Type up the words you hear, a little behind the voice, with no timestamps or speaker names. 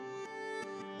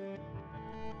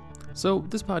So,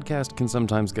 this podcast can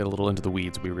sometimes get a little into the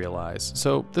weeds, we realize.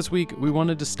 So, this week, we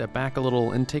wanted to step back a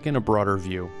little and take in a broader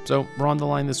view. So, we're on the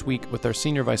line this week with our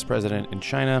Senior Vice President in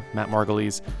China, Matt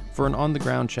Margulies, for an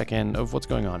on-the-ground check-in of what's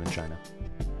going on in China.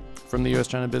 From the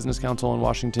U.S.-China Business Council in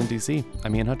Washington, D.C.,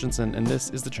 I'm Ian Hutchinson, and this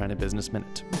is the China Business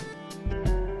Minute.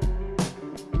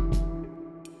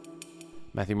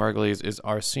 Matthew Margulies is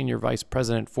our Senior Vice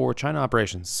President for China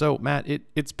Operations. So, Matt,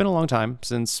 it's been a long time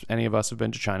since any of us have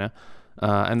been to China.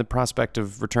 And the prospect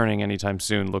of returning anytime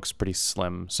soon looks pretty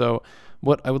slim. So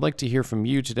what I would like to hear from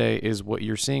you today is what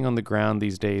you're seeing on the ground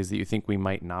these days that you think we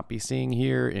might not be seeing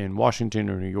here in Washington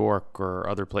or New York or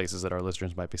other places that our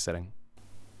listeners might be sitting.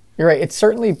 You're right. It's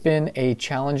certainly been a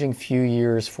challenging few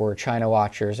years for China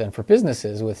watchers and for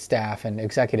businesses with staff and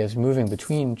executives moving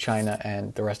between China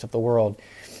and the rest of the world.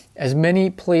 As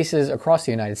many places across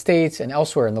the United States and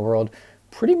elsewhere in the world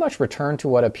pretty much returned to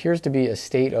what appears to be a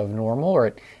state of normal,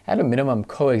 or at a minimum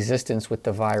coexistence with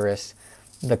the virus,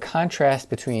 the contrast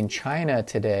between China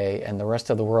today and the rest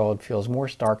of the world feels more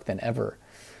stark than ever.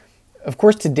 Of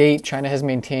course, to date, China has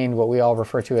maintained what we all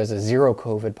refer to as a zero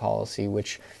COVID policy,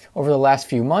 which over the last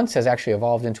few months has actually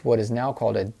evolved into what is now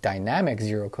called a dynamic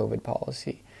zero COVID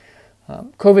policy.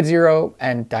 COVID zero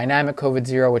and dynamic COVID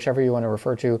zero, whichever you want to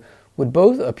refer to, would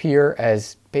both appear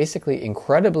as basically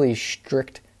incredibly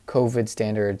strict COVID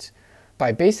standards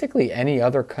by basically any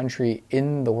other country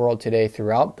in the world today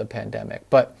throughout the pandemic.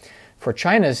 But for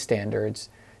China's standards,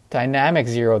 dynamic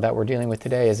zero that we're dealing with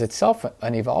today is itself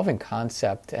an evolving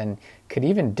concept and could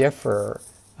even differ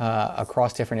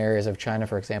across different areas of China,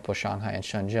 for example, Shanghai and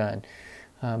Shenzhen.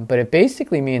 But it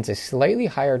basically means a slightly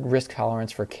higher risk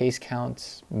tolerance for case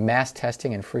counts, mass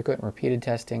testing and frequent and repeated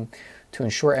testing to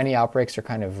ensure any outbreaks are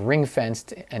kind of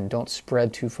ring-fenced and don't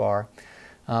spread too far.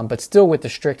 But still with the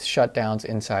strict shutdowns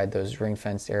inside those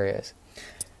ring-fenced areas.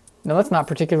 Now, that's not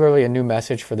particularly a new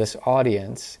message for this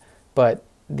audience, but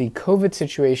the COVID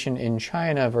situation in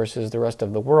China versus the rest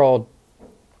of the world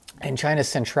and China's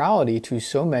centrality to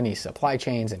so many supply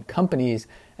chains and companies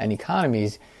and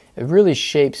economies, it really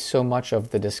shapes so much of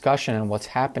the discussion and what's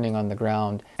happening on the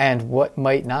ground and what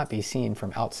might not be seen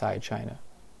from outside China.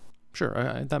 Sure,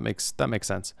 that makes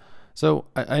sense. So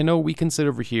I know we can sit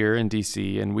over here in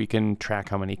DC and we can track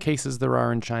how many cases there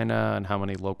are in China and how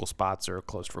many local spots are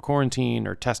closed for quarantine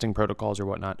or testing protocols or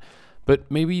whatnot. But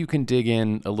maybe you can dig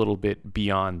in a little bit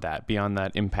beyond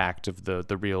that impact of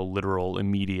the real, literal,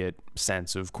 immediate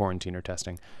sense of quarantine or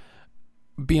testing.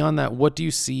 Beyond that, what do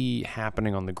you see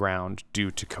happening on the ground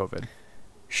due to COVID?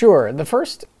 Sure. The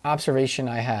first observation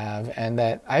I have, and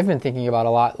that I've been thinking about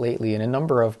a lot lately in a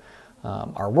number of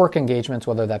our work engagements,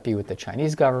 whether that be with the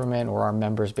Chinese government or our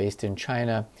members based in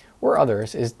China or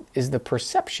others, is the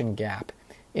perception gap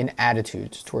in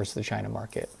attitudes towards the China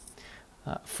market.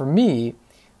 For me,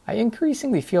 I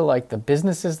increasingly feel like the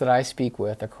businesses that I speak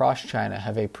with across China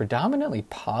have a predominantly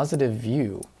positive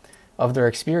view of their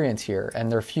experience here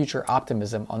and their future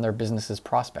optimism on their business's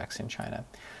prospects in China,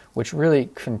 which really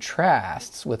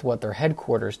contrasts with what their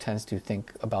headquarters tends to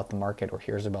think about the market or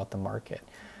hears about the market.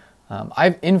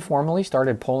 I've informally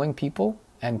started polling people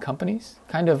and companies,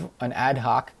 kind of an ad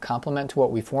hoc complement to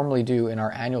what we formally do in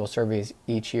our annual surveys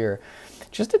each year,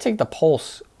 just to take the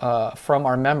pulse from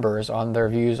our members on their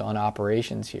views on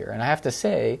operations here. And I have to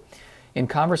say, in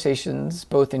conversations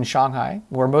both in Shanghai,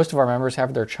 where most of our members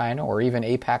have their China or even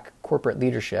APAC corporate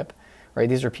leadership, right?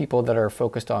 These are people that are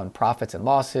focused on profits and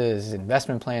losses,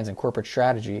 investment plans, and corporate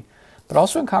strategy, but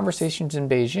also in conversations in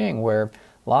Beijing, where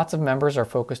lots of members are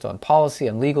focused on policy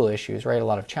and legal issues, right? A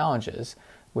lot of challenges,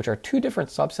 which are two different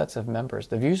subsets of members.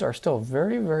 The views are still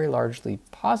very, very largely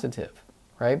positive,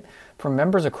 right? From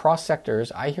members across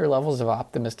sectors, I hear levels of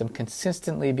optimism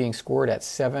consistently being scored at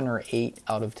 7 or 8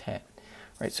 out of 10,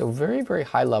 right? So very, very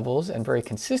high levels and very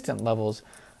consistent levels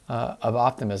of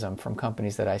optimism from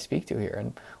companies that I speak to here.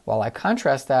 And while I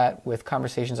contrast that with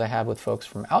conversations I have with folks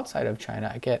from outside of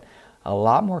China, I get a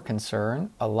lot more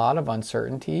concern, a lot of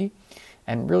uncertainty,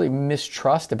 and really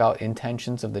mistrust about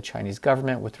intentions of the Chinese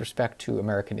government with respect to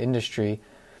American industry,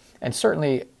 and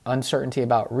certainly uncertainty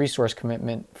about resource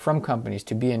commitment from companies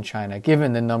to be in China,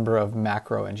 given the number of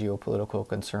macro and geopolitical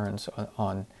concerns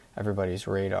on everybody's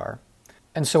radar.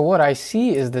 And so what I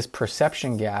see is this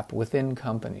perception gap within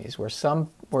companies where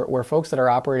folks that are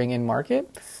operating in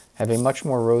market have a much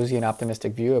more rosy and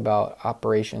optimistic view about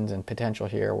operations and potential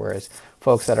here, whereas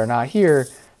folks that are not here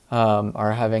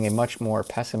are having a much more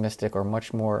pessimistic or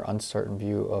much more uncertain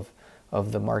view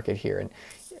of the market here. And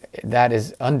that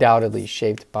is undoubtedly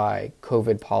shaped by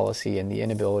COVID policy and the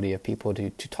inability of people to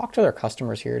talk to their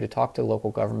customers here, to talk to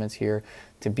local governments here,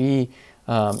 to be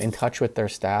in touch with their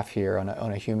staff here on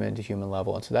a human-to-human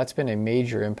level. And so that's been a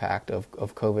major impact of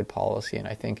COVID policy, and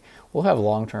I think will have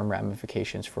long-term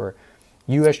ramifications for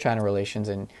U.S.-China relations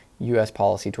and U.S.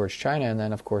 policy towards China, and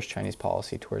then, of course, Chinese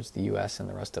policy towards the U.S. and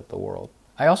the rest of the world.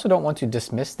 I also don't want to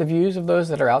dismiss the views of those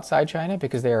that are outside China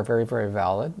because they are very, very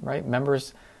valid, right?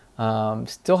 Members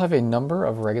still have a number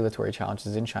of regulatory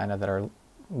challenges in China that are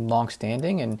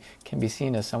long-standing and can be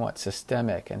seen as somewhat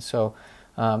systemic. And so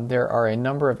there are a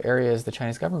number of areas the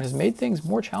Chinese government has made things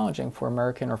more challenging for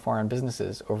American or foreign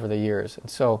businesses over the years. And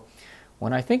so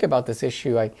when I think about this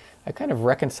issue, I kind of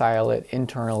reconcile it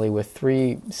internally with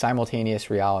three simultaneous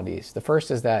realities. The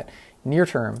first is that near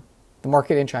term, the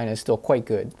market in China is still quite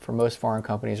good for most foreign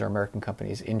companies or American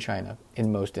companies in China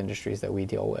in most industries that we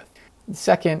deal with.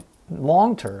 Second,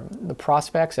 long term, the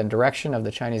prospects and direction of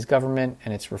the Chinese government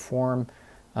and its reform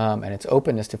and its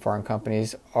openness to foreign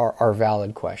companies are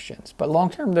valid questions. But long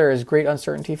term, there is great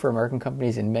uncertainty for American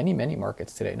companies in many, many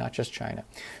markets today, not just China.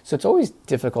 So it's always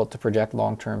difficult to project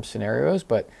long term scenarios,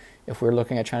 but if we're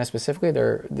looking at China specifically,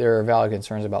 there are valid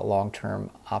concerns about long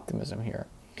term optimism here.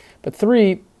 But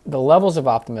three, the levels of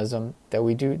optimism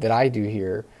that I do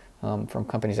hear from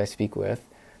companies I speak with,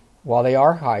 while they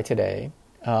are high today,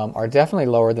 are definitely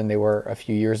lower than they were a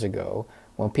few years ago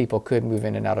when people could move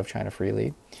in and out of China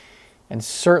freely, and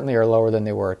certainly are lower than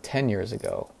they were 10 years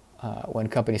ago when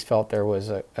companies felt there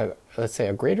was let's say,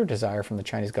 a greater desire from the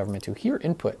Chinese government to hear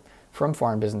input from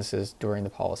foreign businesses during the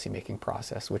policymaking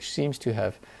process, which seems to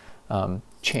have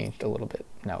changed a little bit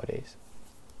nowadays.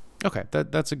 Okay,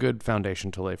 that's a good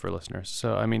foundation to lay for listeners.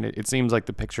 So, I mean, it seems like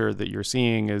the picture that you're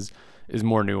seeing is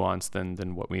more nuanced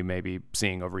than what we may be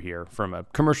seeing over here. From a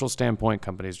commercial standpoint,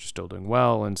 companies are still doing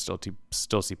well and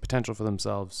still see potential for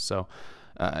themselves. So,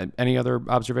 any other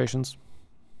observations?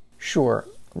 Sure.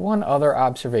 One other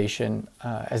observation,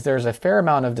 as there's a fair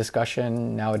amount of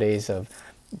discussion nowadays of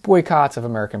boycotts of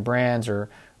American brands,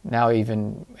 or now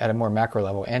even at a more macro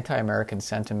level, anti-American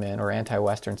sentiment or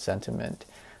anti-Western sentiment,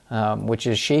 which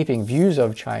is shaping views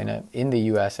of China in the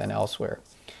U.S. and elsewhere.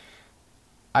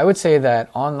 I would say that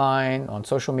online, on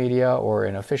social media, or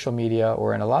in official media,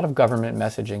 or in a lot of government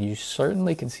messaging, you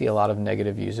certainly can see a lot of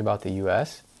negative views about the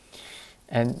U.S.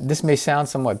 And this may sound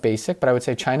somewhat basic, but I would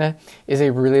say China is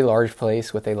a really large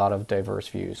place with a lot of diverse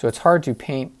views. So it's hard to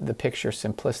paint the picture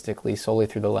simplistically solely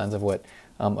through the lens of what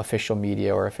official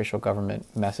media or official government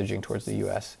messaging towards the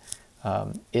U.S.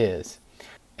 is.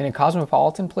 In a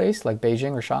cosmopolitan place like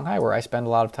Beijing or Shanghai, where I spend a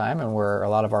lot of time and where a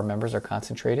lot of our members are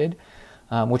concentrated,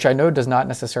 which I know does not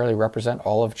necessarily represent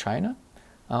all of China,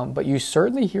 but you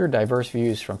certainly hear diverse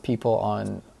views from people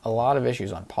on a lot of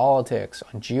issues, on politics,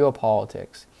 on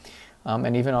geopolitics,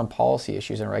 and even on policy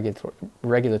issues and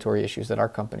regulatory issues that our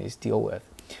companies deal with.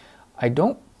 I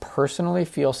don't personally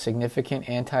feel significant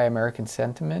anti-American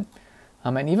sentiment,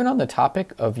 and even on the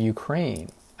topic of Ukraine,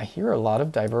 I hear a lot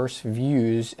of diverse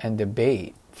views and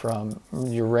debate from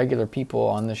your regular people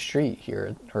on the street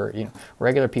here, or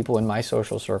regular people in my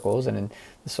social circles and in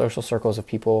the social circles of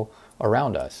people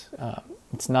around us.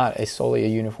 It's not solely a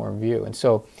uniform view. And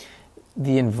so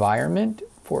the environment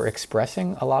for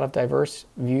expressing a lot of diverse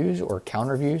views or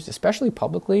counter views, especially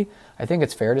publicly, I think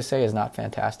it's fair to say is not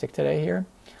fantastic today here.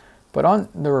 But on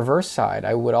the reverse side,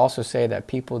 I would also say that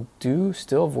people do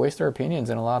still voice their opinions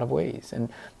in a lot of ways. And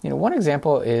one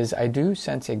example is I do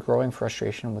sense a growing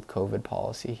frustration with COVID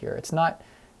policy here. It's not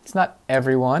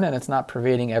everyone, and it's not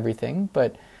pervading everything,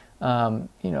 but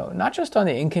not just on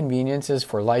the inconveniences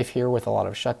for life here with a lot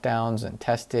of shutdowns and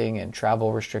testing and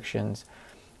travel restrictions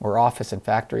or office and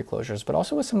factory closures, but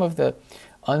also with some of the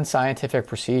unscientific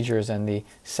procedures and the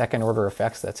second order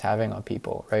effects that's having on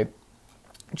people, right?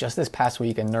 Just this past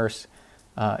week, a nurse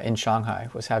in Shanghai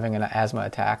was having an asthma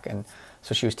attack, and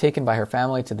so she was taken by her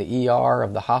family to the ER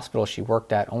of the hospital she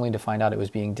worked at, only to find out it was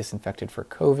being disinfected for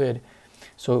COVID.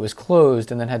 So it was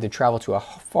closed, and then had to travel to a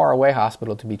faraway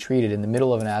hospital to be treated in the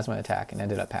middle of an asthma attack, and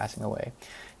ended up passing away.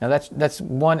 Now that's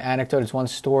one anecdote, it's one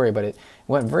story, but it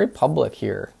went very public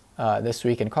here this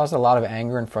week and caused a lot of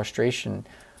anger and frustration,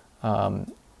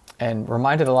 and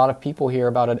reminded a lot of people here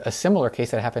about a similar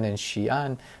case that happened in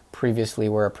Xi'an previously,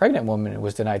 where a pregnant woman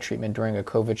was denied treatment during a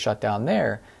COVID shutdown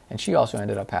there, and she also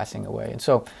ended up passing away. And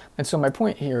so my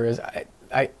point here is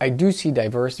I do see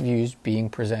diverse views being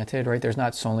presented, right? There's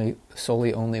not solely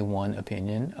only one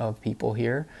opinion of people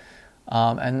here.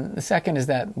 And the second is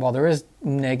that while there is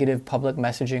negative public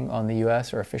messaging on the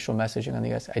U.S. or official messaging on the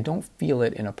U.S., I don't feel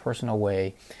it in a personal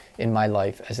way in my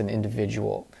life as an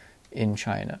individual in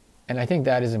China. And I think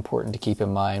that is important to keep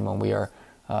in mind when we are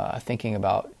thinking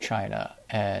about China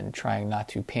and trying not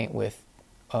to paint with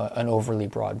an overly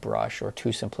broad brush or too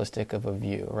simplistic of a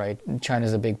view, right?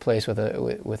 China's a big place with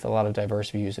a lot of diverse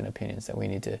views and opinions that we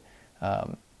need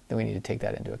to take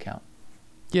that into account.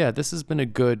 Yeah, this has been a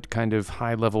good kind of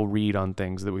high-level read on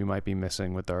things that we might be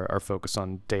missing with our focus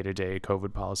on day-to-day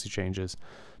COVID policy changes,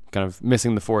 kind of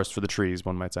missing the forest for the trees,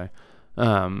 one might say.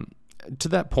 To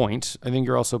that point, I think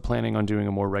you're also planning on doing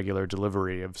a more regular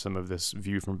delivery of some of this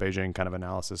view from Beijing kind of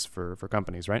analysis for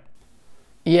companies, right?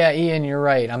 Yeah, Ian, you're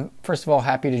right. I'm, first of all,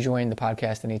 happy to join the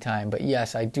podcast anytime. But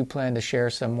yes, I do plan to share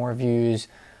some more views.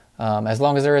 As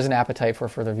long as there is an appetite for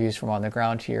further views from on the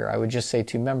ground here, I would just say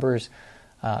to members,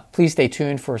 please stay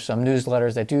tuned for some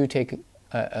newsletters that do take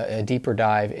a deeper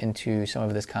dive into some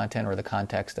of this content or the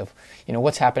context of,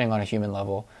 what's happening on a human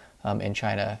level in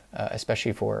China,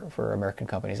 especially for American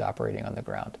companies operating on the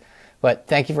ground. But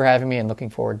thank you for having me and looking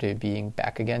forward to being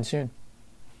back again soon.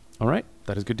 All right.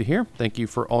 That is good to hear. Thank you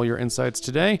for all your insights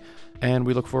today, and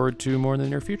we look forward to more in the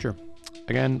near future.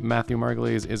 Again, Matthew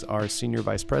Margulies is our Senior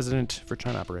Vice President for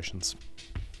China Operations.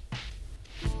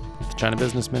 The China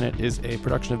Business Minute is a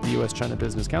production of the U.S.-China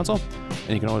Business Council, and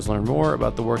you can always learn more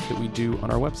about the work that we do on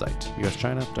our website,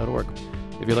 uschina.org.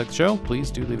 If you like the show,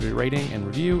 please do leave a rating and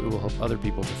review. It will help other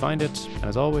people to find it. And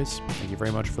as always, thank you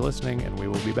very much for listening, and we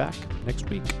will be back next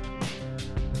week.